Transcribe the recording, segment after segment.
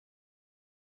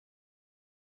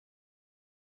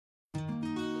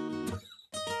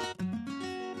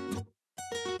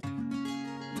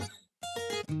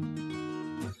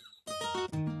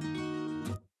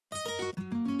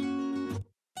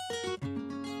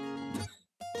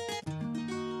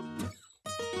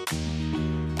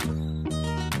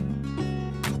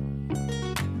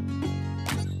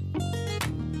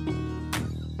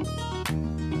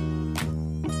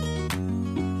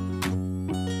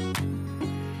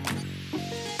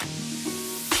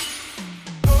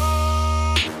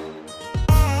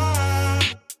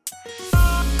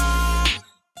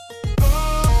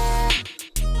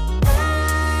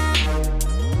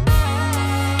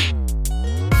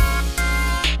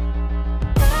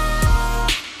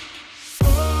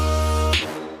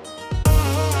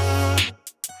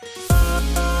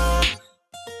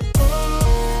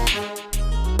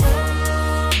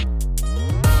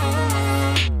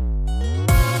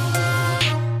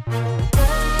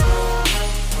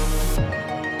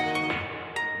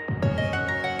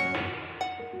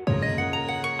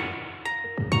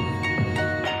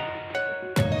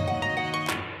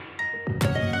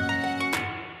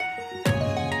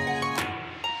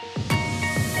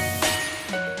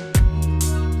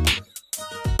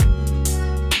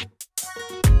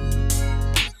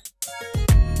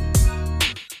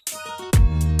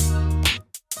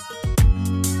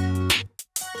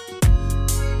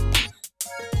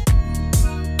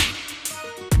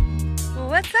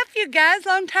you guys.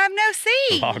 Long time no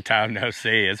see. Long time no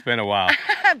see. It's been a while.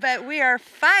 But we are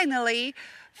finally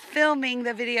filming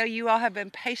the video you all have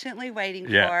been patiently waiting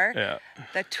for. Yeah.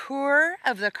 The tour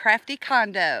of the Crafty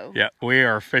Condo. Yeah, we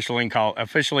are officially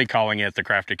calling it the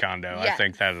Crafty Condo. Yeah. I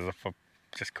think that is a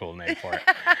just cool name for it.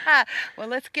 Well,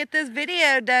 let's get this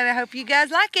video done. I hope you guys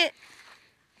like it.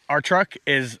 Our truck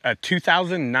is a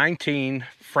 2019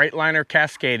 Freightliner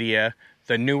Cascadia,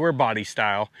 the newer body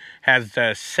style. Has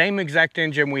the same exact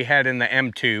engine we had in the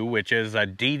M2, which is a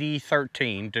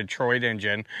DD13 Detroit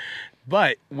engine.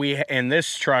 But in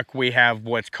this truck, we have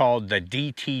what's called the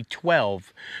DT12,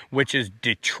 which is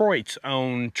Detroit's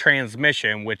own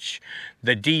transmission, which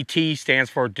the DT stands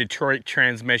for Detroit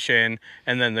transmission,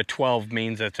 and then the 12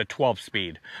 means it's a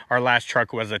 12-speed. Our last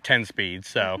truck was a 10-speed,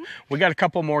 so we got a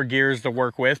couple more gears to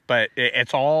work with, but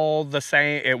it's all the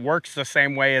same. It works the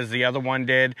same way as the other one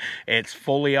did. It's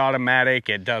fully automatic.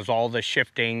 It does all the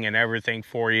shifting and everything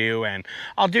for you, and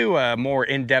I'll do a more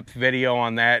in-depth video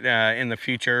on that in the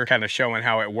future, kind of showing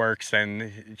how it works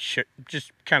and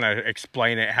just kind of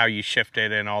explain it, how you shift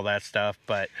it and all that stuff.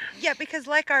 But yeah, because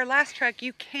like our last truck,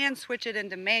 you can switch it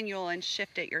into manual and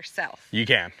shift it yourself. You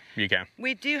can.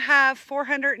 We do have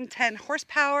 410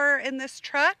 horsepower in this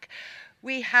truck.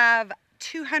 We have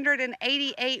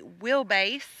 288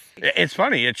 wheelbase. It's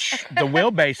funny, the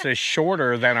wheelbase is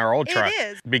shorter than our old truck. It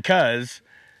is. Because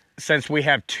since we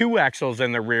have two axles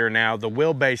in the rear now, the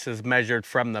wheelbase is measured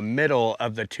from the middle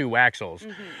of the two axles.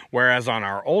 Whereas on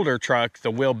our older truck,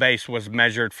 the wheelbase was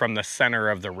measured from the center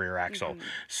of the rear axle.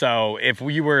 So if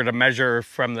we were to measure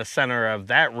from the center of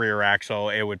that rear axle,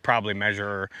 it would probably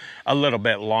measure a little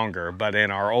bit longer. But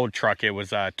in our old truck, it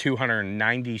was a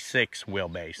 296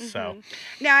 wheelbase. So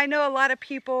now I know a lot of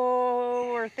people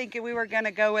were thinking we were going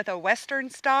to go with a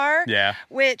Western Star. Yeah.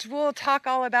 Which we'll talk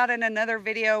all about in another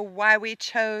video, why we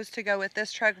chose to go with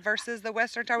this truck versus the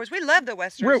Western Star, which we love the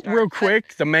Western Star. Real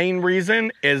quick, the main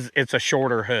reason is it's a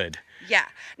shorter hood. Yeah.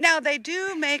 Now they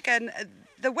do make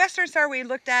the Western Star we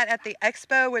looked at the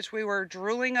expo, which we were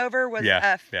drooling over, was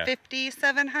a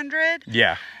 5700.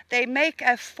 Yeah. They make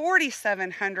a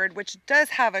 4700, which does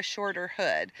have a shorter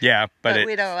hood. Yeah, but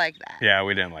we don't like that. Yeah,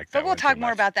 we didn't like that. But we'll talk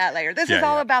more about that later. This is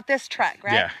all about this truck,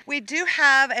 right? Yeah. We do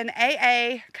have an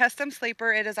AA custom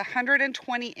sleeper. It is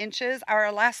 120 inches.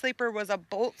 Our last sleeper was a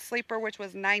bolt sleeper, which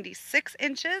was 96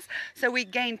 inches. So we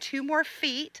gained 2 more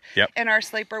feet in our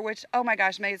sleeper, which, oh my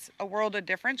gosh, makes a world of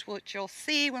difference, which you'll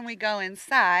see when we go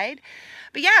inside.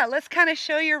 But yeah, let's kind of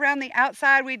show you around the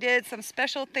outside. We did some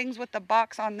special things with the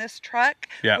box on this truck,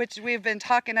 which we've been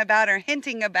talking about or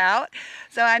hinting about.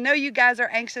 So I know you guys are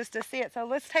anxious to see it. So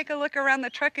let's take a look around the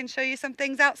truck and show you some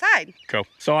things outside. Cool.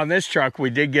 So on this truck, we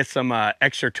did get some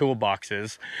extra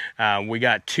toolboxes. We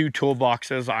got 2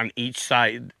 toolboxes on each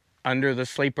side under the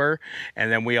sleeper,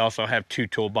 and then we also have 2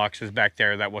 toolboxes back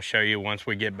there that we'll show you once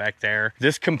we get back there.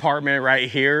 This compartment right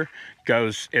here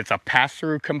it's a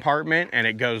pass-through compartment, and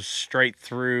it goes straight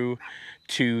through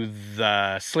to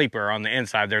the sleeper on the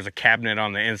inside. There's a cabinet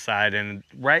on the inside, and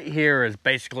right here is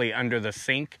basically under the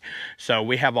sink. So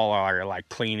we have all our like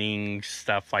cleaning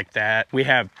stuff like that. We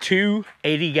have 2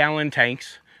 80-gallon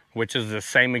tanks, which is the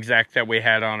same exact that we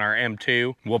had on our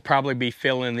M2. We'll probably be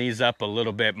filling these up a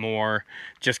little bit more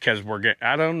just because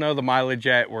I don't know the mileage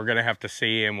yet. We're gonna have to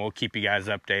see, and we'll keep you guys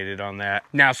updated on that.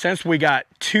 Now, since we got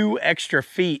 2 extra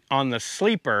feet on the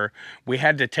sleeper, we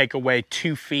had to take away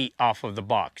 2 feet off of the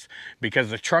box because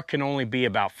the truck can only be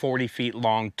about 40 feet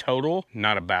long total.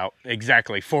 Not about,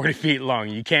 exactly 40 feet long.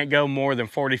 You can't go more than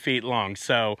 40 feet long.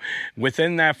 So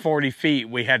within that 40 feet,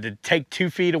 we had to take 2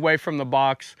 feet away from the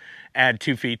box, add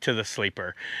 2 feet to the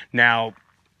sleeper. Now,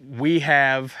 we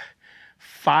have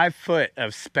 5 foot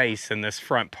of space in this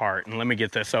front part, and let me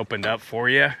get this opened up for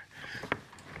you.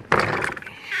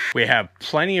 We have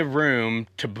plenty of room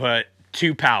to put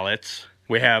 2 pallets.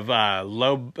 We have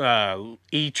low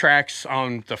E-tracks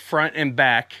on the front and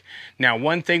back. Now,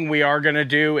 one thing we are gonna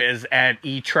do is add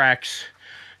E-tracks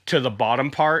to the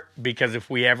bottom part, because if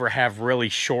we ever have really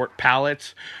short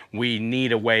pallets, we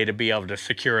need a way to be able to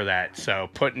secure that.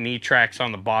 So putting E-tracks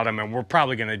on the bottom, and we're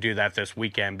probably going to do that this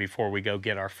weekend before we go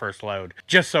get our first load,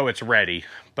 just so it's ready.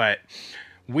 But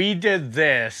we did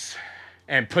this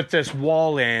and put this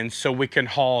wall in so we can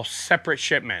haul separate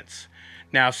shipments.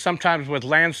 Now, sometimes with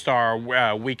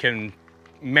Landstar, we can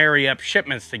marry up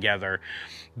shipments together.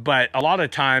 But a lot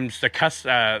of times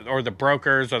the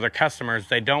brokers or the customers,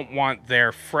 they don't want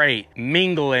their freight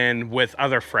mingling with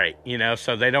other freight, you know,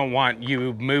 so they don't want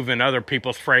you moving other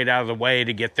people's freight out of the way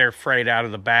to get their freight out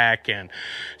of the back. And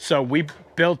so we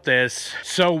built this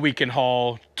so we can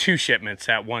haul 2 shipments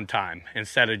at one time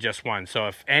instead of just one. So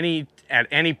if at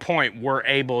any point we're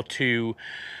able to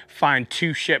find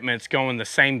 2 shipments going the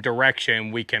same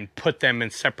direction, we can put them in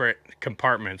separate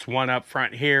compartments, one up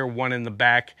front here, one in the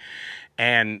back,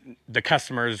 and the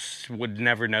customers would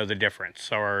never know the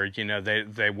difference, or, you know,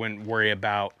 they wouldn't worry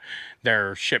about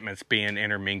their shipments being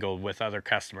intermingled with other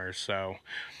customers. So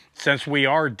since we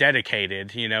are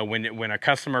dedicated, you know, when a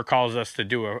customer calls us to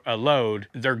do a load,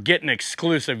 they're getting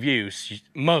exclusive use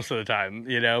most of the time.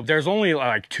 You know, there's only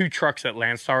like 2 trucks at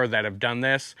Landstar that have done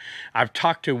this. I've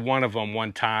talked to one of them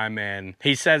one time, and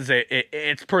he says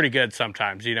it's pretty good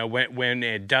sometimes. You know, when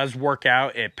it does work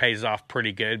out, it pays off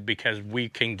pretty good because we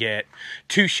can get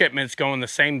 2 shipments going the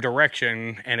same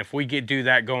direction, and if we do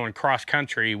that going cross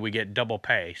country, we get double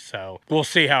pay. So we'll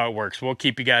see how it works. We'll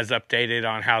keep you guys updated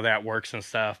on how that works and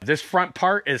stuff. This front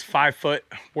part is 5 foot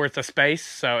worth of space,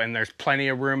 so, and there's plenty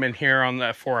of room in here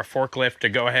for a forklift to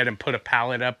go ahead and put a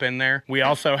pallet up in there. We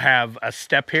also have a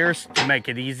step here to make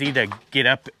it easy to get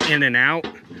up in and out.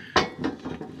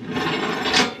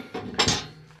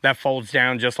 That folds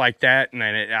down just like that, and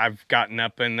then I've gotten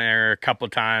up in there a couple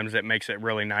times. It makes it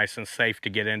really nice and safe to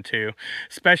get into,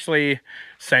 especially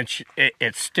since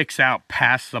it sticks out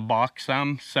past the box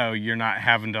some, so you're not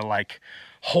having to like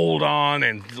hold on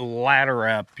and ladder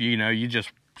up. You know, you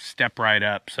just step right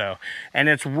up. So, and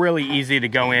it's really easy to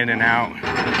go in and out.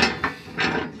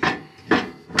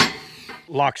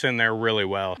 Locks in there really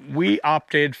well. We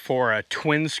opted for a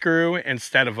twin screw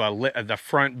instead of the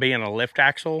front being a lift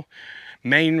axle.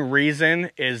 Main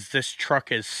reason is this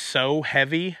truck is so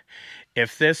heavy.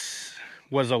 If this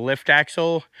was a lift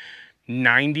axle,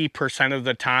 90% of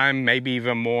the time, maybe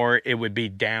even more, it would be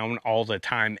down all the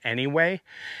time anyway.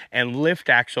 And lift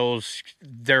axles,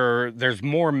 there's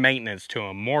more maintenance to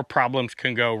them. More problems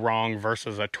can go wrong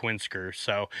versus a twin screw.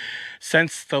 So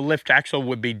since the lift axle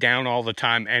would be down all the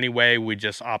time anyway, we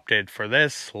just opted for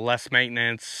this. Less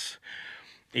maintenance,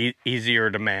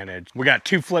 easier to manage. We got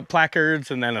 2 flip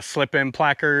placards and then a slip-in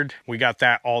placard. We got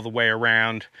that all the way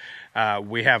around.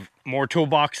 We have more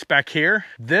toolbox back here.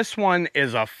 This one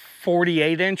is a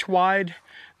 48-inch wide.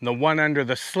 The one under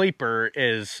the sleeper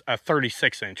is a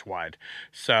 36-inch wide.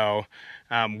 So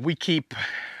we keep,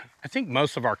 I think,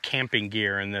 most of our camping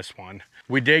gear in this one.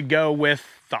 We did go with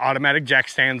the automatic jack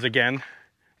stands again.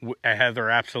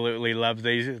 Heather absolutely loves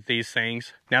these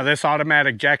things. Now this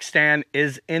automatic jack stand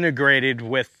is integrated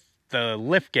with the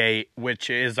lift gate, which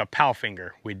is a pal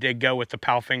finger. We did go with the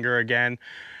pal finger again.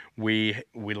 We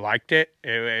liked it.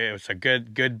 It was a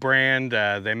good brand.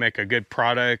 They make a good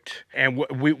product. And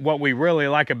what we really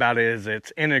like about it is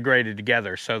it's integrated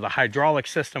together. So the hydraulic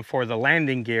system for the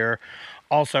landing gear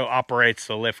also operates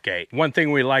the lift gate. One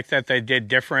thing we like that they did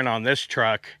different on this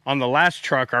truck, on the last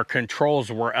truck, our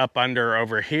controls were up under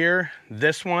over here.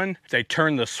 This one, they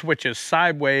turned the switches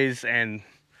sideways, and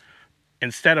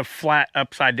instead of flat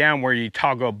upside down where you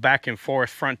toggle back and forth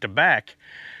front to back,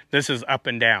 this is up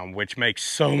and down, which makes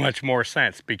so much more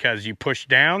sense because you push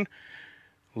down,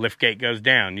 lift gate goes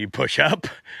down. You push up,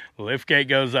 lift gate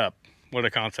goes up. What a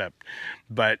concept.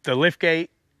 But the lift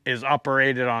gate is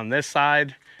operated on this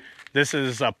side. This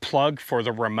is a plug for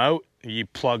the remote. You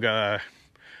plug a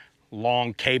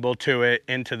long cable to it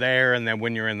into there, and then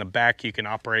when you're in the back, you can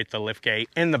operate the lift gate.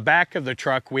 In the back of the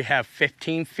truck, we have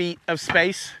 15 feet of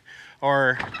space,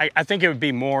 or I think it would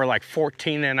be more like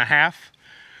 14 and a half.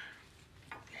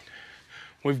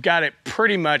 We've got it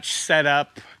pretty much set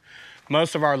up.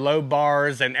 Most of our load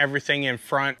bars and everything in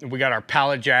front, we got our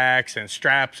pallet jacks and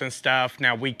straps and stuff.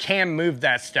 Now we can move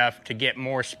that stuff to get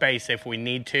more space if we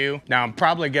need to. Now I'm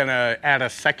probably gonna add a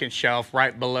second shelf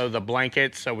right below the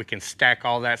blankets so we can stack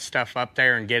all that stuff up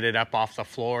there and get it up off the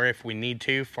floor if we need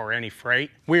to for any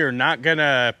freight. We are not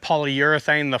gonna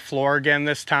polyurethane the floor again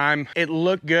this time. It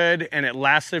looked good and it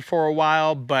lasted for a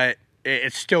while, but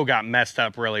it still got messed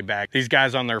up really bad. These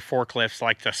guys on their forklifts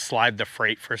like to slide the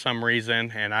freight for some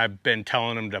reason, and I've been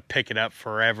telling them to pick it up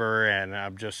forever, and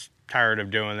I'm just tired of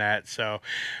doing that. So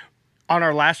on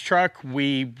our last truck,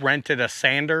 we rented a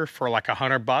sander for like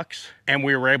 $100, and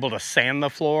we were able to sand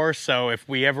the floor. So if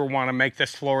we ever want to make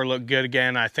this floor look good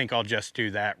again, I think I'll just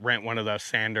do that. Rent one of those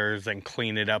sanders and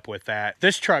clean it up with that.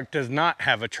 This truck does not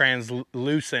have a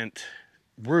translucent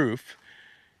roof.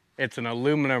 It's an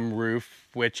aluminum roof,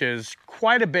 which is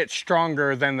quite a bit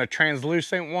stronger than the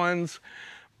translucent ones,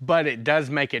 but it does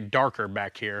make it darker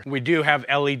back here. We do have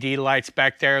LED lights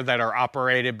back there that are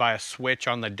operated by a switch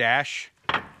on the dash.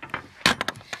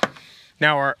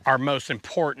 Now our most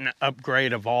important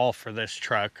upgrade of all for this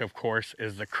truck, of course,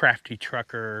 is the Crafty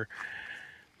Trucker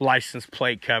license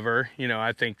plate cover. You know,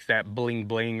 I think that bling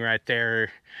bling right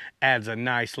there adds a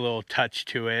nice little touch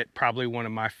to it. Probably one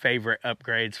of my favorite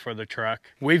upgrades for the truck.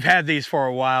 We've had these for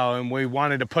a while and we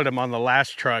wanted to put them on the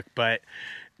last truck, but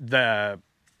the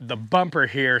bumper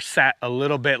here sat a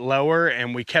little bit lower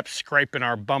and we kept scraping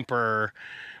our bumper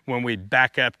when we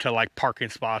back up to like parking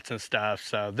spots and stuff.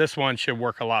 So this one should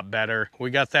work a lot better. We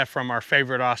got that from our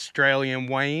favorite Australian,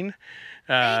 Wayne.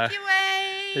 Thank you, Wayne.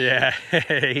 Yeah,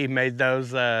 he made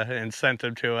those and sent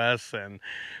them to us, and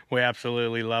we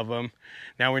absolutely love them.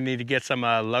 Now we need to get some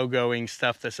logoing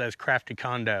stuff that says Crafty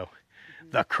Condo.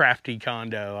 The Crafty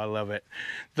Condo, I love it.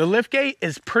 The liftgate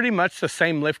is pretty much the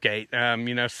same liftgate,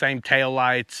 you know, same tail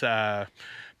lights,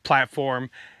 platform.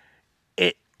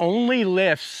 It only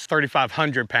lifts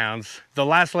 3,500 pounds. The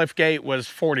last liftgate was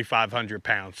 4,500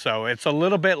 pounds, so it's a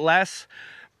little bit less,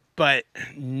 but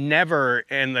never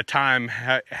in the time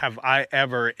have I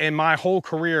ever, in my whole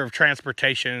career of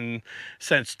transportation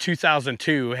since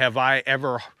 2002, have I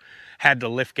ever had to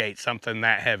liftgate something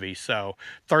that heavy. So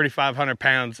 3,500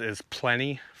 pounds is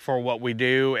plenty for what we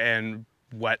do and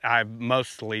what I've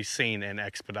mostly seen in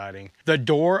expediting. The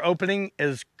door opening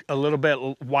is a little bit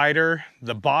wider.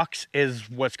 The box is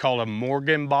what's called a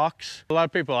Morgan box. A lot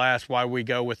of people ask why we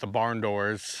go with the barn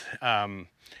doors.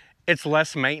 It's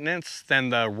less maintenance than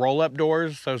the roll-up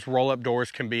doors. Those roll-up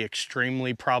doors can be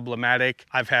extremely problematic.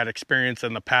 I've had experience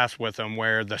in the past with them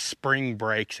where the spring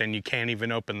breaks and you can't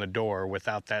even open the door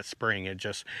without that spring. And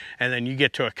then you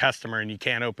get to a customer and you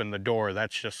can't open the door.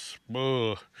 That's just,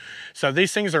 ugh. So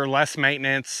these things are less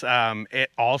maintenance. It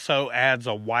also adds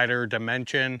a wider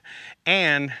dimension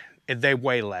and they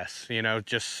weigh less, you know,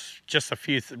 just a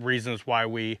few reasons why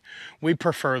we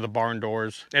prefer the barn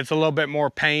doors. It's a little bit more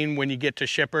pain when you get to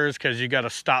shippers because you got to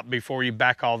stop before you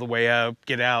back all the way up,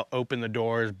 get out, open the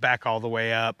doors, back all the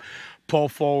way up, pull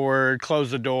forward,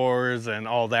 close the doors and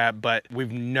all that, but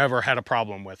we've never had a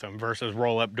problem with them versus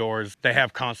roll-up doors. They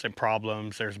have constant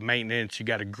problems. There's maintenance. You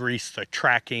got to grease the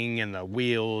tracking and the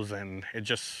wheels, and it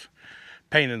just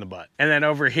pain in the butt. And then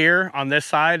over here on this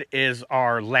side is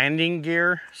our landing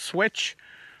gear switch,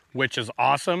 which is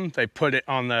awesome. They put it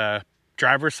on the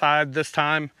driver's side this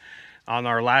time. On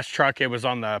our last truck, it was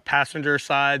on the passenger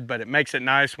side, but it makes it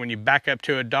nice when you back up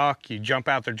to a dock, you jump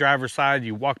out the driver's side,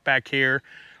 you walk back here,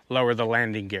 lower the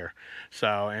landing gear.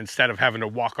 So instead of having to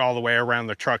walk all the way around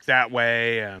the truck that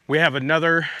way, we have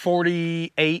another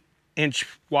 48-inch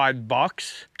wide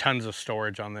box. Tons of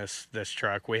storage on this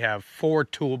truck. We have 4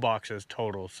 toolboxes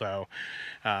total, so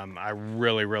I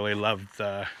really love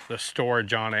the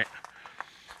storage on it.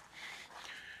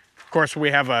 Of course,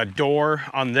 we have a door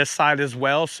on this side as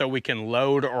well, so we can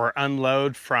load or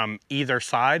unload from either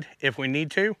side if we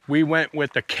need to. We went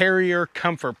with the Carrier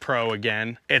Comfort Pro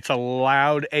again. It's a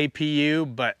loud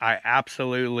APU, but I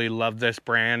absolutely love this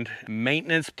brand.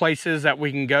 Maintenance places that we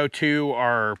can go to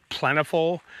are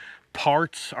plentiful.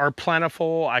 Parts are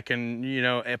plentiful. I can, you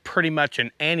know, pretty much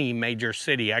in any major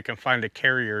city, I can find a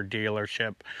Carrier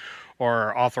dealership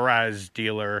or authorized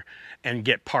dealer and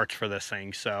get parts for this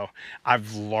thing. So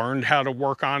I've learned how to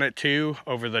work on it too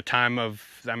over the time of,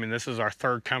 I mean, this is our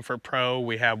 3rd Comfort Pro.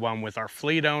 We had one with our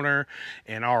fleet owner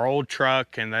in our old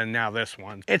truck, and then now this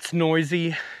one. It's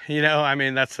noisy, you know, I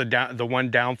mean, that's the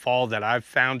one downfall that I've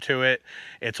found to it.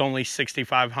 It's only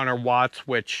 6,500 watts,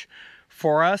 which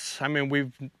for us, I mean,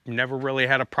 we've never really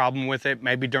had a problem with it.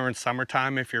 Maybe during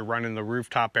summertime, if you're running the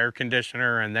rooftop air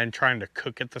conditioner and then trying to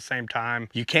cook at the same time.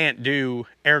 You can't do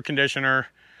air conditioner,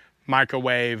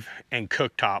 microwave, and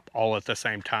cooktop all at the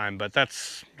same time. But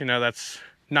that's, you know, that's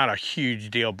not a huge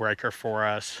deal breaker for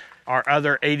us. Our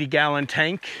other 80-gallon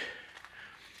tank,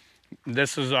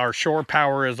 this is our shore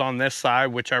power is on this side,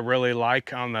 which I really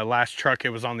like. On the last truck, it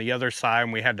was on the other side,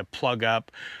 and we had to plug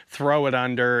up, throw it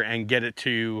under, and get it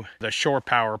to the shore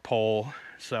power pole.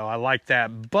 So I like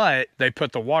that, but they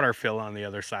put the water fill on the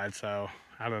other side, so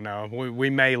I don't know. We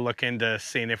may look into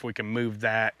seeing if we can move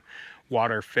that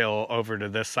water fill over to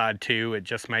this side too. It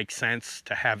just makes sense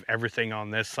to have everything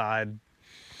on this side.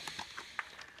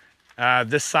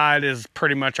 This side is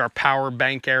pretty much our power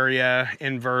bank area,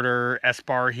 inverter,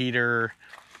 S-bar heater,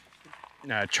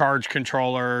 charge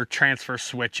controller, transfer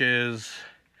switches,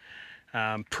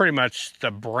 pretty much the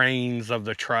brains of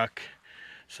the truck.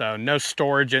 So no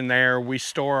storage in there. We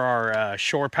store our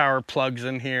shore power plugs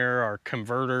in here, our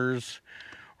converters,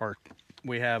 or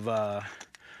we have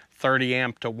 30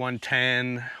 amp to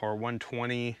 110 or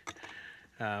 120.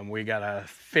 We got a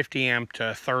 50 amp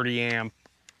to 30 amp,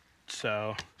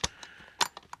 so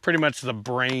pretty much the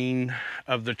brain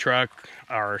of the truck.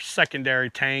 Our secondary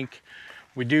tank,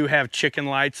 we do have chicken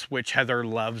lights, which Heather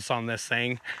loves on this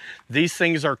thing. These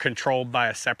things are controlled by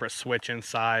a separate switch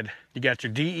inside. You got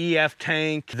your DEF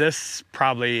tank. This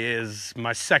probably is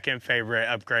my second favorite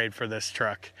upgrade for this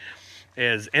truck.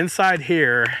 Is inside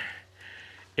here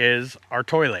is our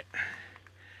toilet.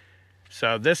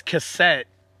 So this cassette,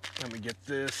 let me get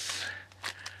this.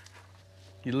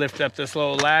 You lift up this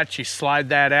little latch, you slide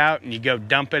that out, and you go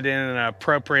dump it in an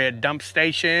appropriate dump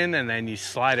station, and then you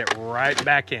slide it right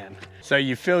back in. So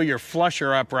you fill your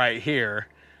flusher up right here.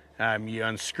 You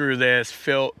unscrew this,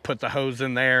 put the hose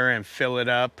in there and fill it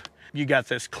up. You got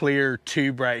this clear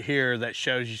tube right here that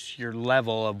shows your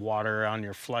level of water on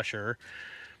your flusher.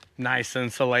 Nice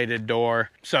insulated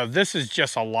door. So this is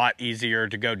just a lot easier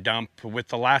to go dump. With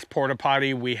the last porta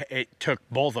potty, it took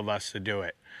both of us to do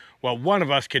it. Well, one of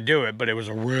us could do it, but it was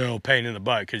a real pain in the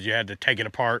butt because you had to take it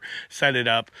apart, set it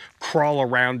up, crawl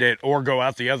around it, or go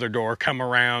out the other door, come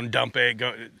around, dump it.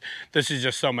 Go. This is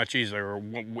just so much easier.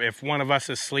 If one of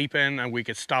us is sleeping, we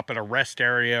could stop at a rest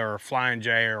area or a Flying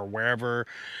J or wherever,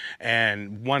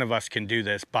 and one of us can do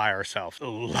this by ourselves.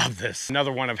 Love this.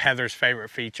 Another one of Heather's favorite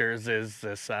features is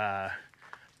this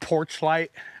porch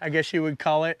light, I guess you would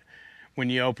call it.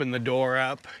 When you open the door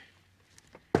up,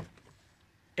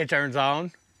 it turns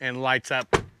on and lights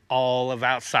up all of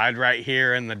outside right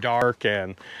here in the dark,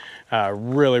 and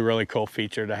really cool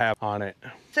feature to have on it.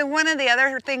 So one of the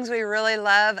other things we really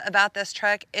love about this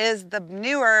truck is the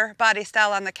newer body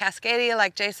style on the Cascadia.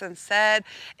 Like Jason said,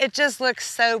 it just looks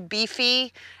so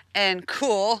beefy and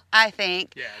cool, I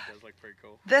think. Yeah, it does look pretty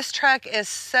cool. This truck is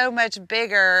so much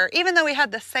bigger. Even though we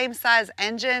had the same size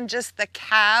engine, just the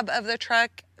cab of the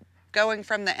truck going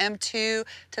from the M2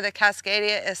 to the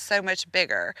Cascadia is so much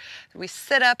bigger. We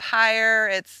sit up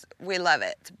higher, we love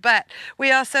it. But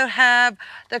we also have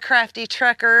the Crafty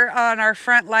Trucker on our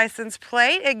front license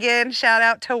plate. Again, shout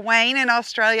out to Wayne in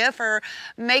Australia for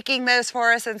making those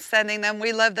for us and sending them.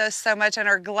 We love those so much and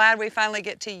are glad we finally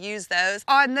get to use those.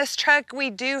 On this truck, we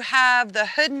do have the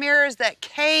hood mirrors that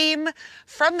came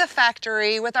from the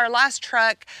factory. With our last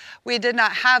truck, we did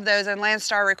not have those, and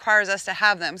Landstar requires us to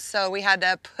have them, so we had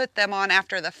to put them on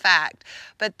after the fact.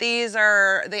 But these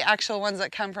are the actual ones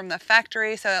that come from the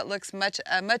factory, so it looks much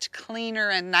cleaner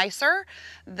and nicer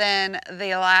than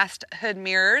the last hood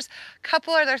mirrors.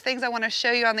 Couple other things I want to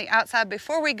show you on the outside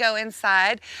before we go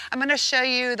inside. I'm going to show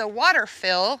you the water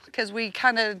fill because we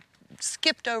kind of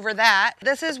skipped over that.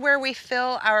 This is where we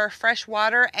fill our fresh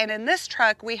water, and in this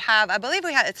truck we have, I believe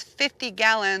it's 50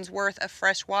 gallons worth of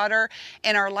fresh water.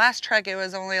 In our last truck it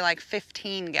was only like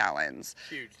 15 gallons.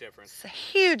 Huge difference. It's a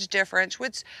huge difference,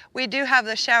 which we do have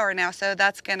the shower now, so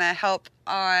that's gonna help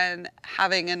on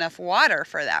having enough water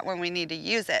for that when we need to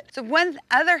use it. So one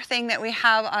other thing that we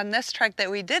have on this truck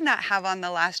that we did not have on the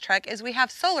last truck is we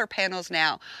have solar panels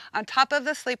now. On top of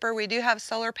the sleeper, we do have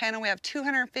solar panel. We have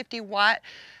 250 watt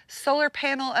solar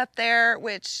panel up there,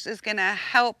 which is gonna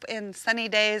help in sunny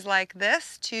days like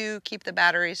this to keep the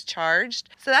batteries charged.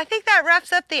 So I think that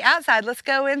wraps up the outside. Let's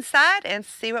go inside and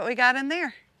see what we got in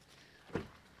there.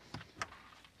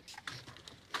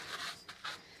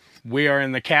 We are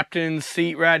in the captain's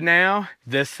seat right now.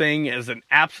 This thing is an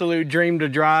absolute dream to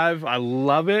drive. I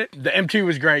love it. The M2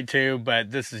 was great too,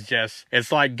 but this is just,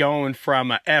 it's like going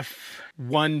from a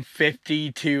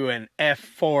F-150 to an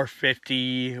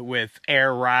F-450 with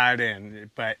air ride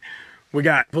in. But we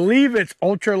got, I believe it's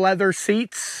ultra leather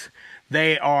seats.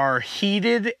 They are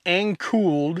heated and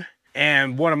cooled.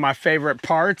 And one of my favorite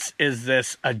parts is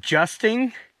this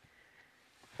adjusting.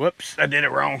 Whoops, I did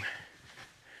it wrong.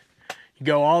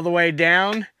 Go all the way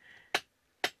down,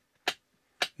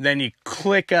 then you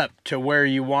click up to where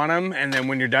you want them, and then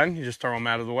when you're done, you just throw them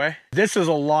out of the way. This is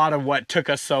a lot of what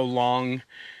took us so long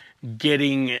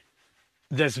getting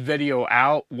this video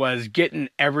out, was getting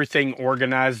everything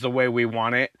organized the way we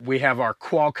want it. We have our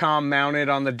Qualcomm mounted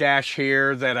on the dash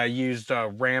here that I used a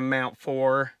RAM mount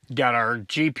for. Got our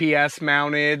GPS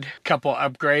mounted. Couple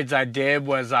upgrades I did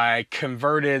was I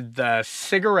converted the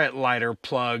cigarette lighter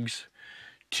plugs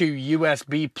to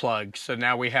USB plugs. So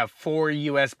now we have 4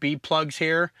 USB plugs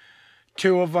here.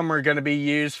 2 of them are going to be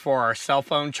used for our cell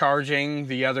phone charging.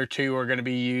 The other 2 are going to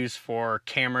be used for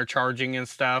camera charging and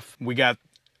stuff. We got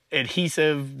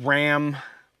adhesive RAM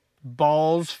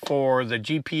balls for the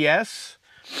GPS.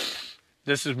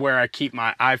 This is where I keep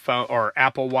my iPhone or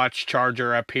Apple Watch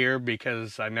charger up here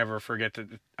because I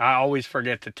always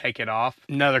forget to take it off.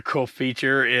 Another cool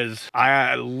feature is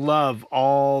I love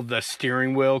all the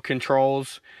steering wheel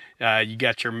controls. You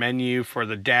got your menu for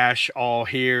the dash all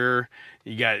here.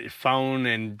 You got your phone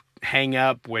and hang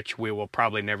up, which we will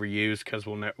probably never use because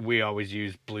we always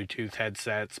use Bluetooth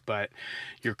headsets. But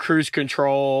your cruise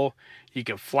control, you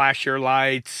can flash your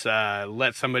lights,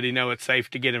 let somebody know it's safe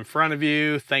to get in front of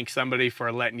you, thank somebody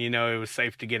for letting you know it was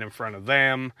safe to get in front of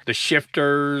them. The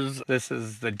shifters, this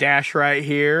is the dash right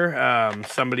here.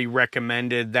 Somebody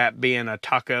recommended that being a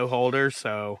taco holder,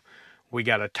 so we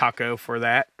got a taco for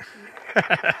that.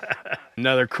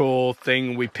 Another cool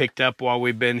thing we picked up while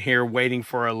we've been here waiting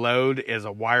for a load is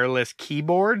a wireless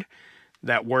keyboard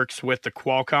that works with the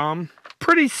Qualcomm.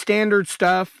 Pretty standard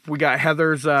stuff. We got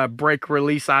Heather's brake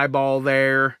release eyeball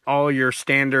there, all your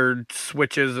standard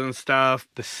switches and stuff.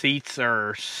 The seats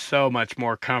are so much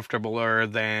more comfortable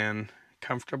than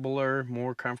the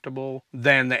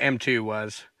M2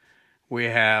 was. We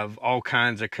have all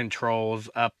kinds of controls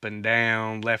up and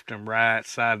down, left and right,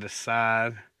 side to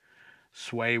side.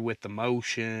 Sway with the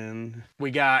motion.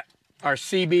 We got our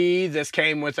CB. This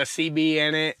came with a CB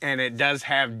in it, and it does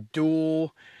have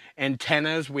dual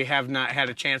antennas. We have not had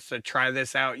a chance to try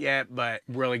this out yet, but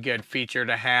really good feature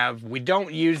to have. We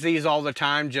don't use these all the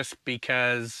time just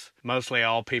because mostly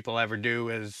all people ever do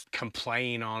is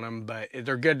complain on them, but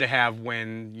they're good to have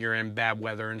when you're in bad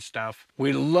weather and stuff.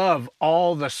 We love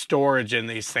all the storage in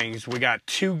these things. We got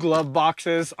 2 glove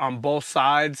boxes on both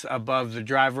sides above the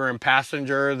driver and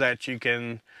passenger that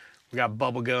we got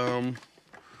bubble gum,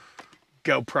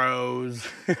 GoPros,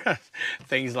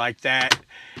 things like that.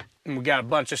 And we got a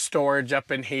bunch of storage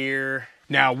up in here.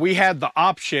 Now, we had the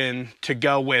option to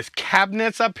go with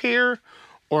cabinets up here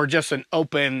or just an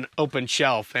open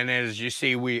shelf. And as you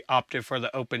see, we opted for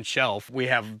the open shelf. We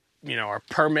have, you know, our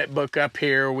permit book up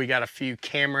here. We got a few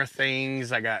camera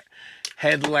things. I got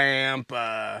headlamp,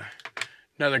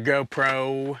 another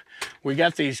GoPro. We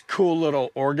got these cool little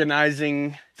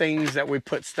organizing things that we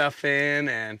put stuff in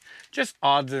and just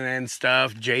odds and ends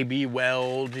stuff. JB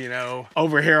Weld, you know.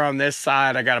 Over here on this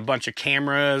side, I got a bunch of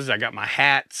cameras. I got my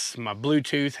hats, my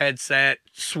Bluetooth headset,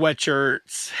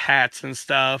 sweatshirts, hats and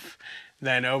stuff.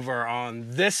 Then over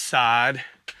on this side,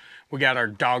 we got our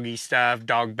doggy stuff,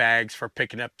 dog bags for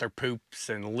picking up their poops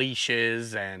and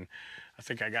leashes, and I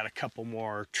think I got a couple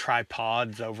more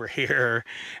tripods over here.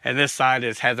 And this side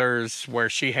is Heather's, where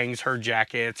she hangs her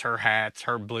jackets, her hats,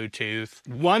 her Bluetooth.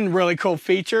 One really cool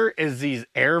feature is these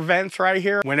air vents right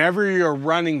here. Whenever you're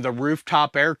running the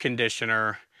rooftop air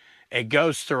conditioner, it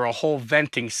goes through a whole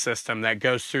venting system that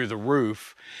goes through the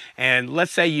roof. And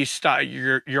let's say you stop,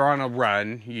 you're on a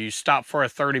run, you stop for a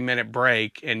 30-minute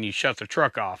break and you shut the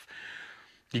truck off.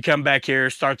 You come back here,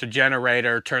 start the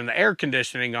generator, turn the air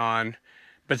conditioning on,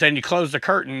 but then you close the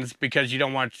curtains because you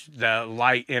don't want the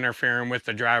light interfering with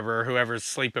the driver or whoever's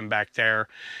sleeping back there.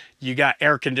 You got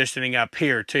air conditioning up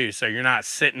here too, so you're not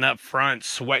sitting up front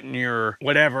sweating your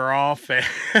whatever off,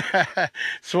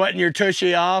 sweating your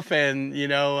tushy off, and you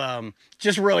know,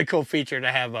 just a really cool feature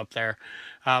to have up there.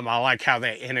 I like how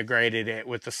they integrated it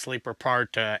with the sleeper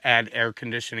part to add air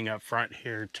conditioning up front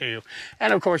here too.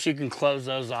 And of course you can close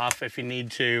those off if you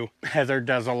need to. Heather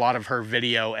does a lot of her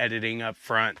video editing up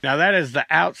front. Now that is the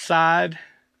outside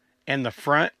and the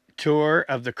front tour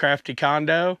of the Crafty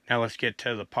condo. Now let's get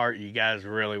to the part you guys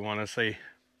really want to see.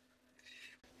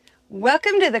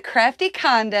 Welcome to the Crafty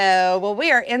condo. Well,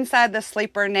 we are inside the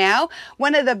sleeper now.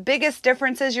 One of the biggest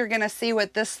differences you're going to see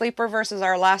with this sleeper versus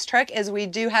our last truck is we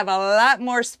do have a lot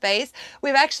more space.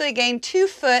 We've actually gained 2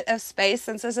 foot of space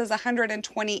since this is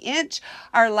 120 inch.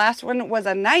 Our last one was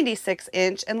a 96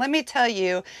 inch. And let me tell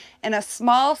you, in a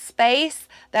small space,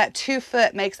 that 2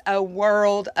 foot makes a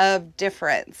world of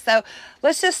difference. So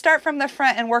let's just start from the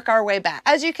front and work our way back.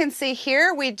 As you can see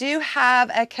here, we do have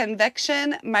a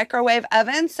convection microwave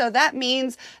oven. So that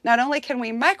means not only can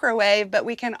we microwave, but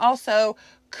we can also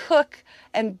cook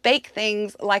and bake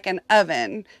things like an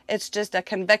oven. It's just a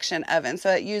convection oven,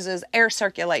 so it uses air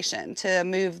circulation to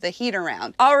move the heat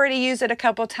around. Already used it a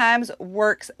couple times,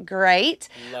 works great.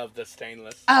 Love the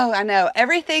stainless. Oh, I know.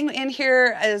 Everything in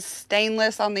here is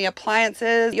stainless on the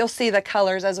appliances. You'll see the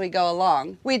colors as we go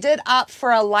along. We did opt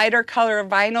for a lighter color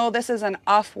vinyl. This is an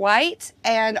off-white,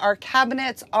 and our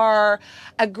cabinets are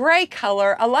a gray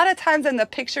color. A lot of times in the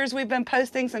pictures we've been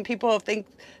posting, some people think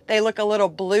they look a little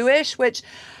bluish, which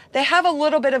They have a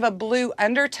little bit of a blue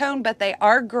undertone, but they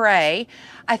are gray.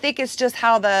 I think it's just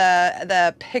how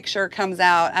the picture comes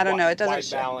out. I don't know. It doesn't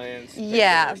white balance,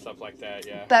 yeah, stuff like that.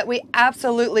 Yeah. But we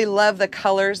absolutely love the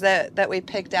colors that we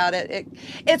picked out.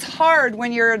 It's hard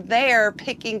when you're there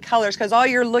picking colors because all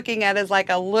you're looking at is like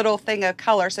a little thing of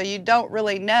color, so you don't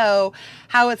really know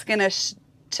how it's going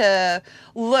to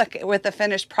look with the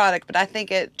finished product. But I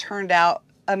think it turned out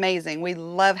amazing. We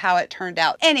love how it turned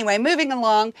out. Anyway, moving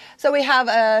along. So we have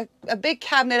a big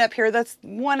cabinet up here. That's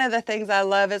one of the things I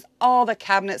love is all the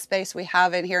cabinet space we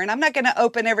have in here. And I'm not going to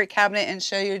open every cabinet and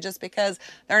show you just because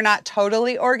they're not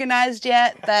totally organized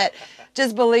yet, but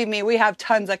just believe me, we have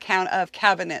tons of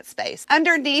cabinet space.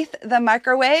 Underneath the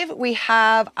microwave, we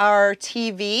have our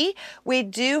TV. We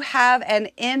do have an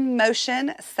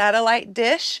in-motion satellite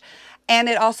dish. And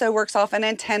it also works off an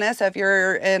antenna, so if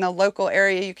you're in a local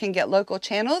area, you can get local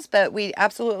channels, but we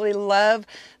absolutely love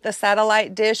the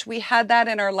satellite dish. We had that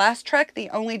in our last truck. The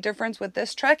only difference with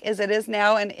this truck is it is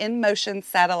now an in-motion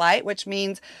satellite, which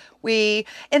means we,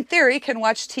 in theory, can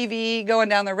watch TV going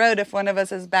down the road if one of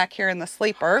us is back here in the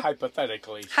sleeper.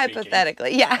 Hypothetically speaking.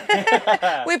 Hypothetically,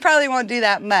 yeah. We probably won't do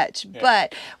that much, yeah.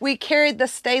 But we carried the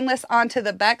stainless onto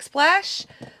the backsplash,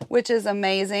 which is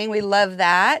amazing. We love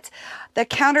that. The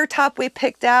countertop we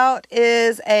picked out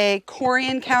is a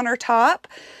Corian countertop.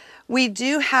 We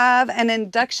do have an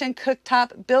induction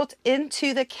cooktop built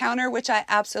into the counter, which I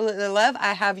absolutely love.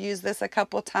 I have used this a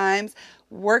couple times.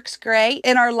 Works great.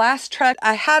 In our last truck,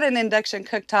 I had an induction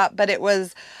cooktop, but it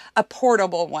was a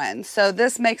portable one. So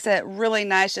this makes it really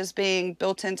nice just being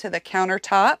built into the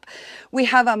countertop. We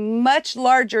have a much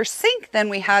larger sink than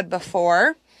we had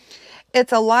before.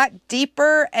 It's a lot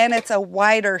deeper and it's a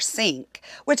wider sink,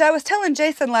 which I was telling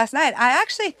Jason last night. I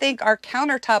actually think our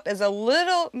countertop is a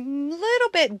little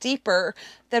bit deeper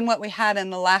than what we had in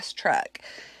the last truck.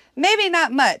 Maybe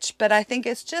not much, but I think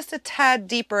it's just a tad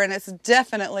deeper and it's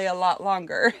definitely a lot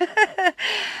longer.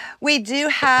 We do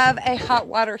have a hot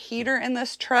water heater in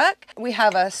this truck. We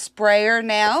have a sprayer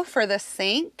now for the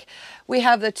sink. We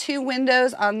have the 2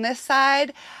 windows on this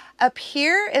side. Up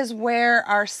here is where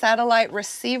our satellite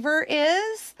receiver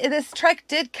is. This truck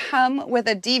did come with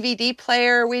a DVD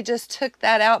player. We just took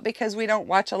that out because we don't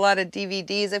watch a lot of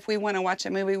DVDs. If we want to watch a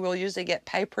movie, we'll usually get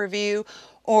pay-per-view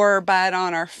or buy it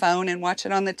on our phone and watch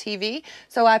it on the TV.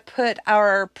 So I put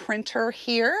our printer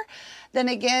here. Then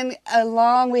again,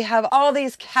 along we have all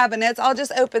these cabinets. I'll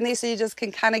just open these so you just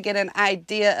can kind of get an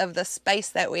idea of the space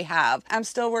that we have. I'm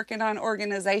still working on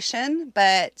organization,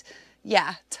 but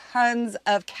yeah, tons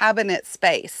of cabinet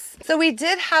space. So we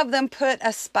did have them put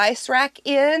a spice rack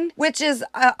in, which is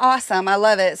awesome. I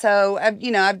love it. So, I've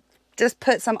just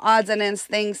put some odds and ends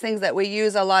things that we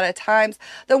use a lot of times.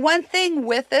 The one thing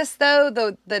with this though,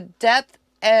 the depth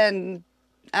and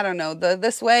I don't know,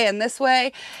 this way and this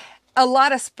way, a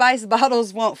lot of spice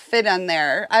bottles won't fit on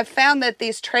there. I've found that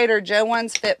these Trader Joe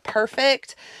ones fit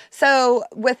perfect. So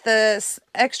with the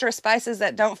extra spices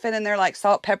that don't fit in there, like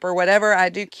salt, pepper, whatever, I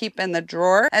do keep in the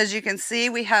drawer. As you can see,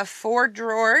 we have 4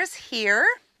 drawers here.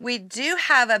 We do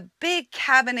have a big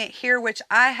cabinet here, which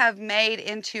I have made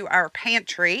into our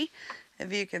pantry,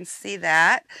 if you can see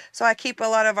that. So I keep a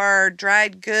lot of our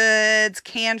dried goods,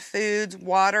 canned foods,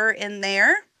 water in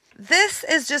there. This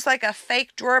is just like a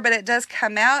fake drawer, but it does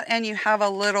come out and you have a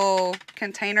little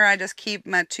container. I just keep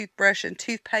my toothbrush and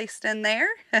toothpaste in there.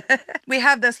 We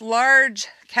have this large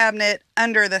cabinet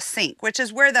under the sink, which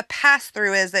is where the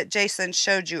pass-through is that Jason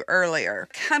showed you earlier.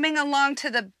 Coming along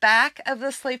to the back of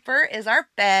the sleeper is our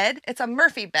bed. It's a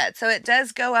Murphy bed, so it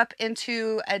does go up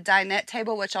into a dinette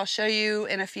table, which I'll show you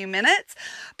in a few minutes.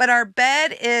 But our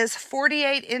bed is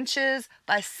 48 inches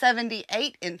by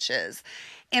 78 inches.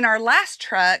 In our last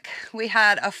truck, we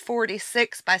had a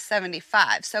 46 by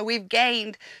 75. So we've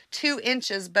gained 2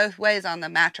 inches both ways on the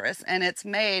mattress, and it's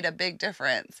made a big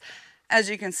difference. As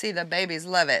you can see, the babies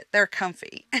love it. They're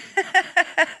comfy.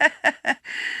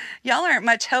 Y'all aren't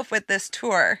much help with this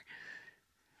tour.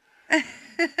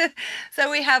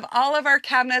 So we have all of our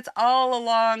cabinets all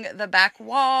along the back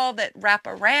wall that wrap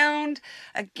around.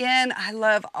 Again, I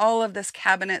love all of this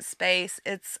cabinet space.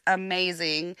 It's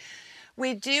amazing.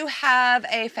 We do have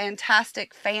a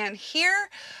fantastic fan here,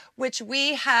 which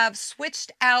we have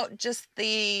switched out just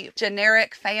the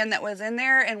generic fan that was in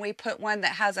there, and we put one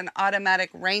that has an automatic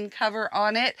rain cover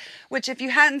on it, which if you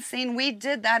hadn't seen, we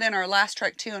did that in our last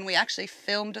truck too, and we actually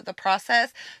filmed the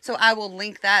process. So I will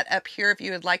link that up here if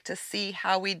you would like to see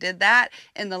how we did that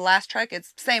in the last truck.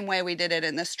 It's the same way we did it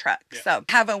in this truck. Yeah. So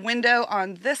have a window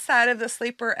on this side of the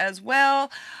sleeper as well.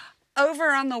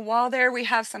 Over on the wall there, we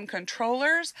have some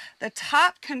controllers. The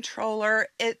top controller,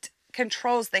 it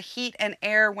controls the heat and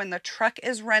air when the truck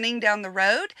is running down the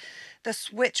road. The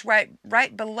switch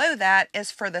right below that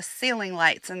is for the ceiling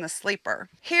lights in the sleeper.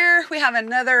 Here we have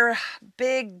another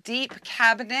big deep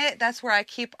cabinet. That's where I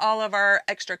keep all of our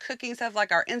extra cooking stuff,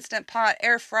 like our Instant Pot,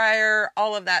 air fryer,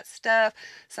 all of that stuff.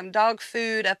 Some dog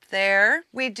food up there.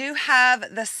 We do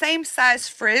have the same size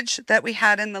fridge that we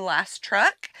had in the last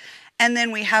truck. And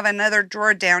then we have another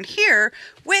drawer down here,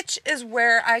 which is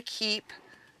where I keep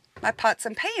my pots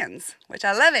and pans, which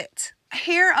I love it.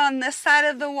 Here on this side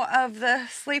of the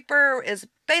sleeper is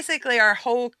basically our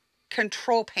whole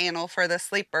control panel for the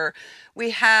sleeper.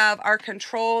 We have our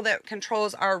control that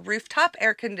controls our rooftop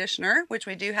air conditioner, which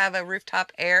we do have a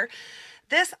rooftop air.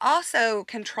 This also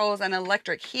controls an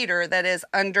electric heater that is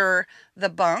under the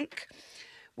bunk.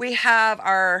 We have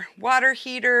our water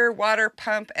heater, water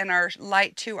pump, and our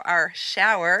light to our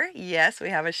shower. Yes, we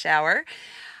have a shower.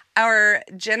 Our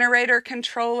generator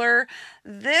controller.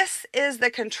 This is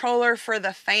the controller for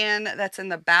the fan that's in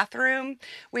the bathroom.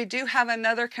 We do have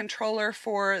another controller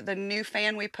for the new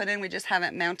fan we put in. We just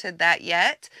haven't mounted that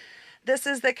yet. This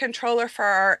is the controller for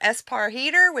our S-Bar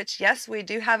heater, which yes, we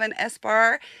do have an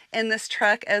S-Bar in this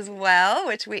truck as well,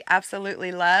 which we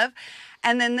absolutely love.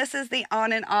 And then this is the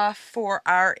on and off for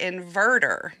our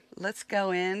inverter. Let's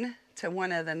go in to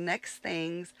one of the next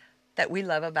things that we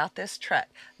love about this truck,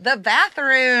 the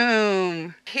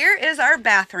bathroom. Here is our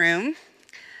bathroom.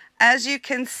 As you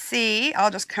can see, I'll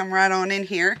just come right on in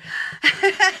here.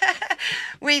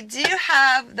 We do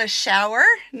have the shower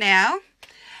now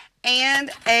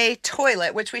and a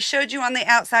toilet, which we showed you on the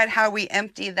outside how we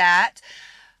empty that.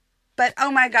 But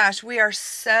oh my gosh, we are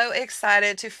so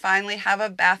excited to finally have a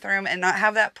bathroom and not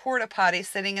have that porta potty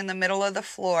sitting in the middle of the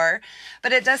floor.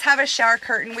 But it does have a shower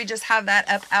curtain. We just have that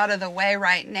up out of the way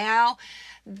right now.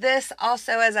 This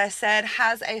also, as I said,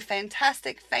 has a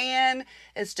fantastic fan.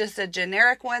 It's just a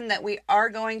generic one that we are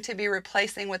going to be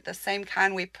replacing with the same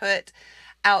kind we put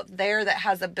out there that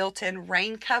has a built-in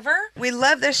rain cover. We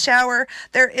love this shower.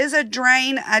 There is a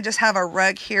drain. I just have a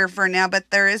rug here for now, but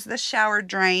there is the shower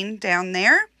drain down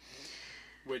there,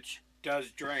 which does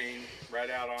drain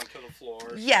right out onto the floor.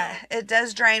 Yeah, so it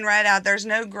does drain right out. There's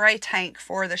no gray tank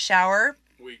for the shower.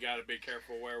 We got to be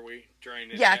careful where we drain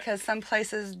it. Yeah, because some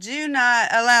places do not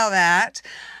allow that.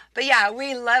 But yeah,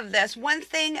 we love this. One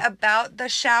thing about the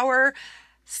shower,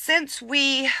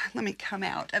 let me come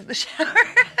out of the shower.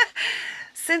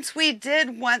 Since we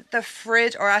did want the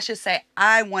fridge, or I should say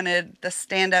I wanted the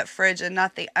stand-up fridge and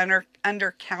not the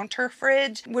under counter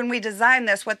fridge. When we designed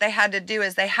this, what they had to do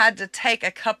is they had to take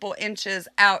a couple inches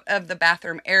out of the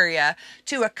bathroom area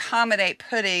to accommodate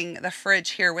putting the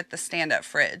fridge here with the stand-up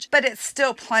fridge. But it's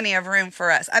still plenty of room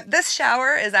for us. This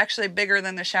shower is actually bigger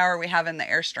than the shower we have in the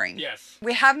Airstream. Yes.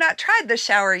 We have not tried the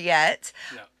shower yet.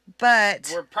 No. But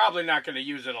we're probably not going to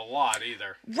use it a lot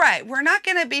either. Right. We're not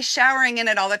going to be showering in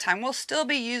it all the time. We'll still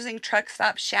be using truck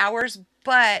stop showers.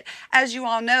 But as you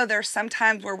all know, there's some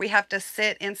times where we have to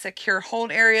sit in secure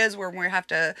hold areas where we have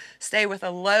to stay with a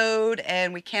load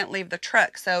and we can't leave the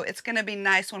truck. So it's going to be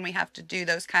nice when we have to do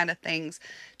those kind of things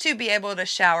to be able to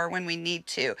shower when we need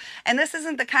to. And this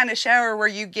isn't the kind of shower where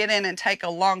you get in and take a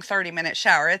long 30-minute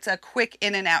shower. It's a quick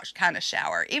in and out kind of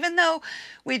shower. Even though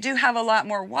we do have a lot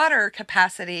more water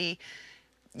capacity,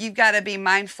 you've got to be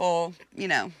mindful,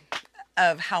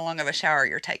 of how long of a shower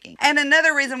you're taking. And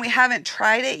another reason we haven't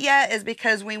tried it yet is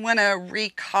because we want to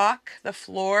re-caulk the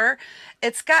floor.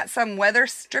 It's got some weather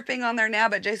stripping on there now,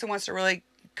 but Jason wants to really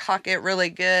caulk it really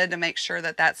good to make sure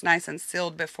that that's nice and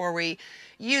sealed before we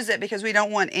use it, because we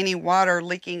don't want any water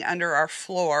leaking under our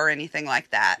floor or anything like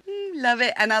that. Love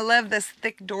it. And I love this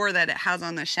thick door that it has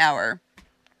on the shower.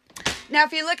 Now,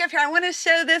 if you look up here, I want to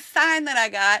show this sign that I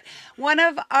got. One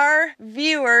of our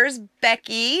viewers,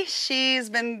 Becky, she's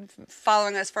been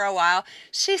following us for a while.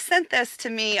 She sent this to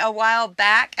me a while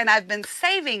back, and I've been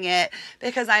saving it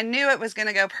because I knew it was going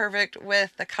to go perfect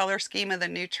with the color scheme of the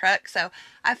new truck. So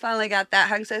I finally got that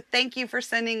hung. So thank you for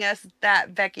sending us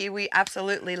that, Becky. We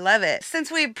absolutely love it.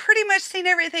 Since we've pretty much seen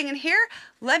everything in here,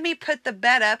 let me put the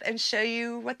bed up and show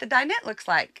you what the dinette looks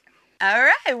like. All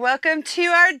right, welcome to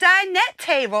our dinette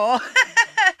table.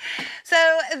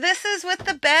 So this is with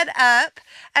the bed up.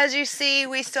 As you see,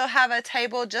 we still have a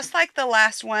table just like the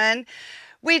last one.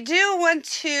 We do want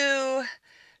to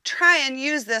try and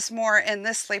use this more in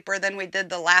this sleeper than we did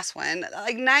the last one.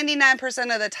 Like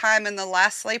 99% of the time in the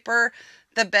last sleeper,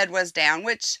 the bed was down,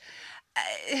 which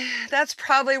That's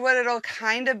probably what it'll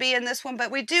kind of be in this one,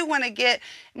 but we do want to get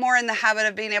more in the habit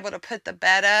of being able to put the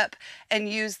bed up and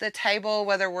use the table,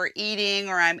 whether we're eating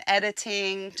or I'm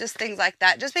editing, just things like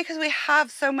that, just because we have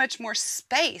so much more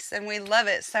space and we love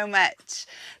it so much.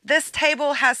 This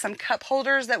table has some cup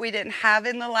holders that we didn't have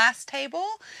in the last table,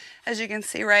 as you can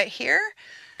see right here.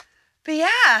 But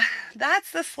yeah,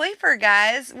 that's the sleeper,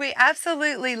 guys. We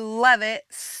absolutely love it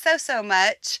so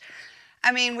much.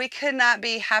 I mean, we could not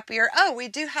be happier. Oh, we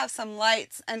do have some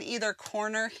lights on either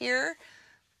corner here.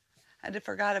 I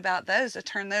forgot about those, to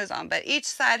turn those on. But each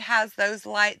side has those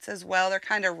lights as well. They're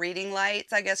kind of reading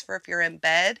lights, I guess, for if you're in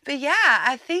bed. But yeah,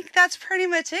 I think that's pretty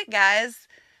much it, guys.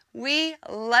 We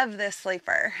love this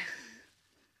sleeper.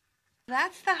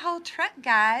 That's the whole truck,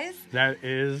 guys. That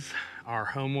is our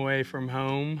home away from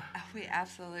home. Oh, we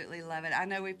absolutely love it. I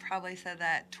know we probably said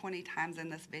that 20 times in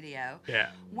this video.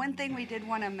 Yeah. One thing we did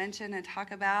want to mention and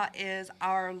talk about is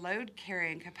our load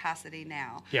carrying capacity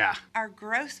now. Yeah. Our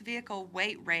gross vehicle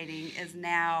weight rating is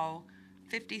now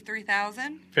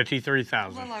 53,000.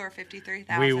 53,000. A little over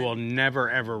 53,000. We will never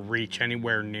ever reach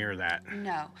anywhere near that.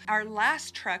 No. Our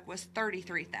last truck was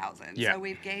 33,000. Yeah. So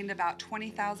we've gained about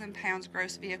 20,000 pounds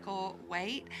gross vehicle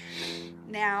weight.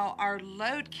 Now our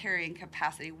load carrying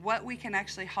capacity, what we can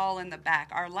actually haul in the back.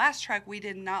 Our last truck, we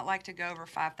did not like to go over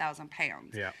 5,000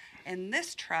 pounds. Yeah. In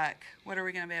this truck, what are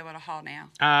we going to be able to haul now?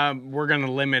 We're going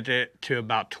to limit it to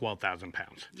about 12,000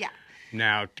 pounds. Yeah.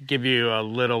 Now, to give you a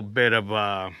little bit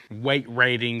of weight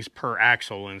ratings per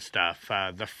axle and stuff,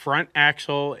 the front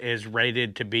axle is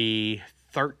rated to be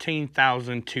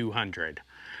 13,200.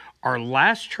 Our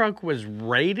last truck was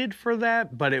rated for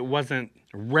that, but it wasn't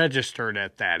registered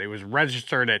at that. It was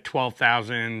registered at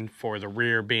 12,000 for the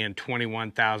rear being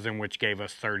 21,000, which gave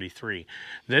us 33.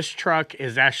 This truck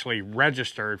is actually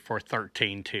registered for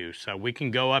 13.2, so we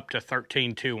can go up to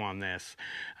 13.2 on this.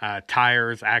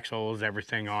 Tires, axles,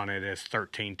 everything on it is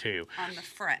 13.2. On the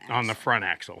front axle. On the front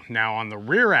axle. Now on the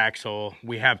rear axle,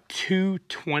 we have two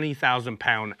 20,000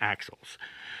 pound axles.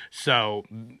 So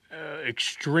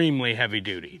extremely heavy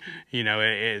duty, you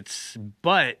know,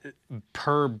 but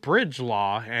per bridge law,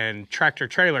 and tractor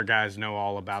trailer guys know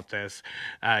all about this,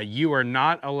 you are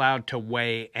not allowed to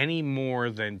weigh any more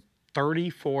than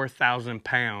 34,000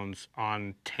 pounds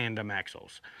on tandem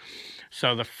axles.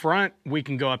 So the front, we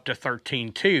can go up to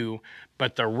 13.2,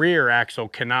 but the rear axle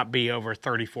cannot be over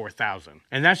 34,000.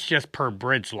 And that's just per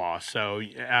bridge law. So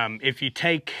if you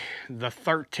take the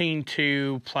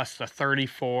 13.2 plus the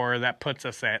 34, that puts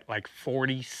us at like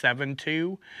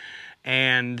 47.2.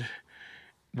 And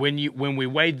when we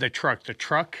weighed the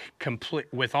truck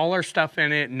complete with all our stuff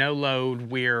in it, no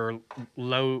load,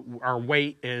 our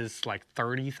weight is like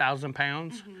 30,000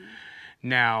 pounds. Mm-hmm.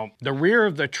 Now, the rear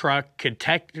of the truck could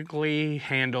technically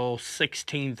handle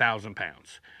 16,000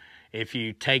 pounds. If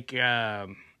you take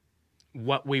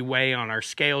what we weigh on our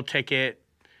scale ticket,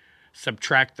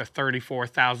 subtract the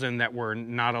 34,000 that we're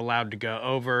not allowed to go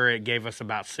over, it gave us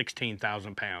about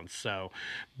 16,000 pounds. So,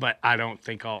 but I don't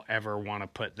think I'll ever want to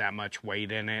put that much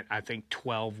weight in it. I think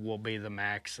 12 will be the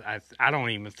max. I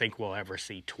don't even think we'll ever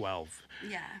see 12.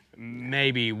 Yeah.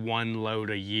 Maybe one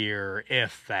load a year,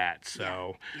 if that.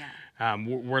 So. Yeah.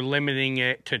 We're limiting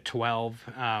it to 12.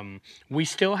 We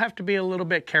still have to be a little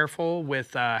bit careful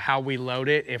with how we load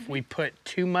it. If we put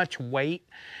too much weight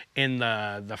in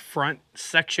the front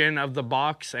section of the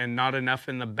box and not enough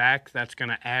in the back, that's going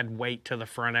to add weight to the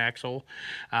front axle.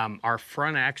 Our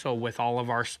front axle with all of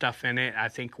our stuff in it, I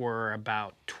think we're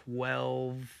about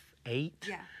 12.8.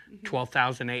 Yeah.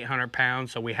 12,800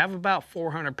 pounds. So we have about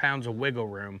 400 pounds of wiggle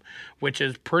room, which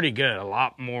is pretty good, a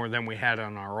lot more than we had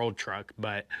on our old truck.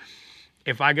 But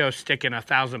if I go sticking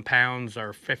 1,000 pounds or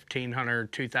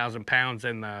 1,500, 2,000 pounds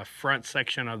in the front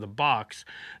section of the box,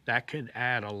 that could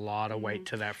add a lot of weight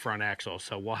to that front axle.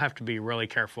 So we'll have to be really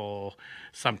careful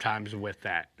sometimes with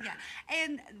that. Yeah,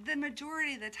 and the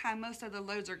majority of the time, most of the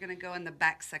loads are going to go in the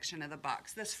back section of the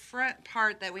box. This front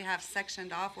part that we have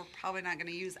sectioned off, we're probably not going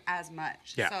to use as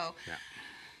much. Yeah. So.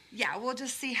 Yeah, we'll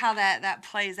just see how that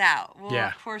plays out. We'll,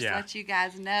 of course, let you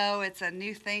guys know. It's a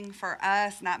new thing for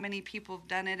us. Not many people have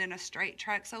done it in a straight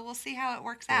truck, so we'll see how it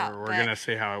works out. We're going to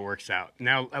see how it works out.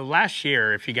 Now, last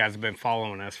year, if you guys have been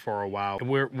following us for a while,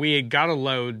 we had got a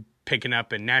load picking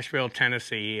up in Nashville,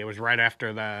 Tennessee. It was right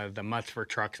after the Mutts for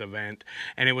Trucks event,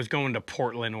 and it was going to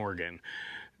Portland, Oregon.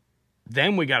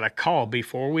 Then we got a call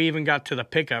before we even got to the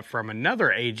pickup from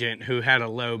another agent who had a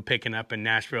load picking up in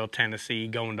Nashville, Tennessee,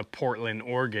 going to Portland,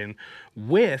 Oregon.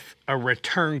 with a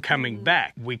return coming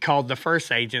back. We called the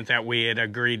first agent that we had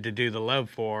agreed to do the load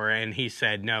for, and he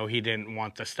said no, he didn't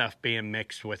want the stuff being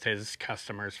mixed with his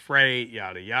customer's freight,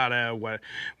 yada yada.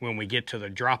 When we get to the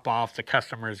drop off, the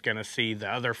customer is going to see the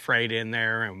other freight in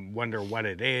there and wonder what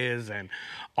it is and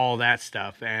all that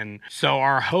stuff. And so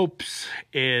our hopes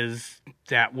is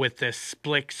that with this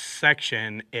split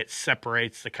section, it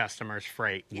separates the customer's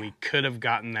freight. We could have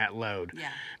gotten that load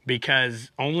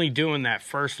because only doing that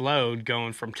first load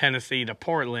going from Tennessee to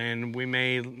Portland, we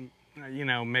made, you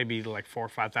know, maybe like $4,000 or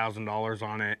 $5,000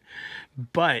 on it.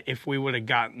 But if we would have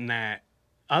gotten that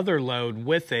other load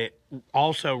with it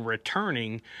also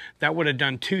returning, that would have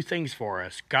done two things for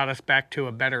us. Got us back to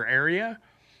a better area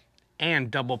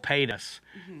and double paid us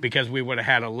because we would have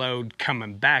had a load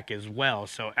coming back as well.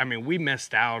 So, I mean, we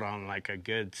missed out on like a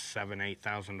good $7,000,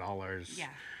 $8,000. Yeah.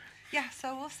 Yeah,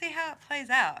 so we'll see how it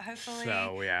plays out, hopefully.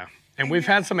 So, yeah. And we've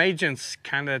had some agents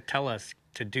kind of tell us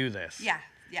to do this. Yeah,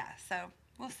 yeah. So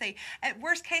we'll see. At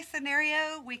worst case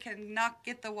scenario, we can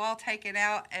get the wall taken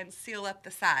out and seal up the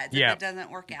sides if it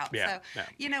doesn't work out. So,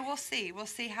 you know, we'll see. We'll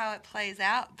see how it plays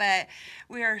out. But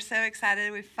we are so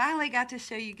excited. We finally got to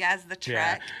show you guys the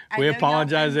truck. Yeah. We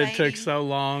apologize it took so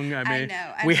long. I mean,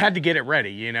 we had to get it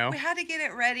ready, you know. We had to get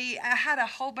it ready. I had a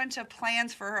whole bunch of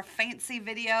plans for a fancy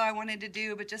video I wanted to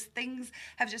do, but just things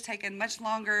have just taken much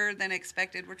longer than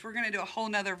expected, which we're going to do a whole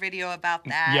nother video about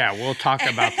that. Yeah, we'll talk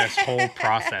about this whole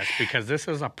process because this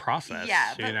is a process,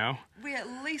 you know. We at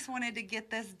least wanted to get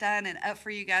this done and up for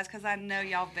you guys because I know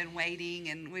y'all have been waiting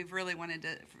and we've really wanted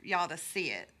y'all to see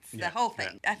it. It's the whole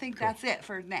thing. I think that's it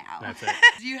for now. That's it.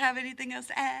 Do you have anything else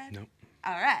to add? Nope.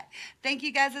 All right. Thank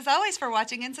you guys as always for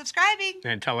watching and subscribing.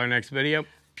 Until our next video.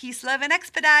 Peace, love, and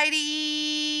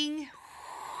expediting.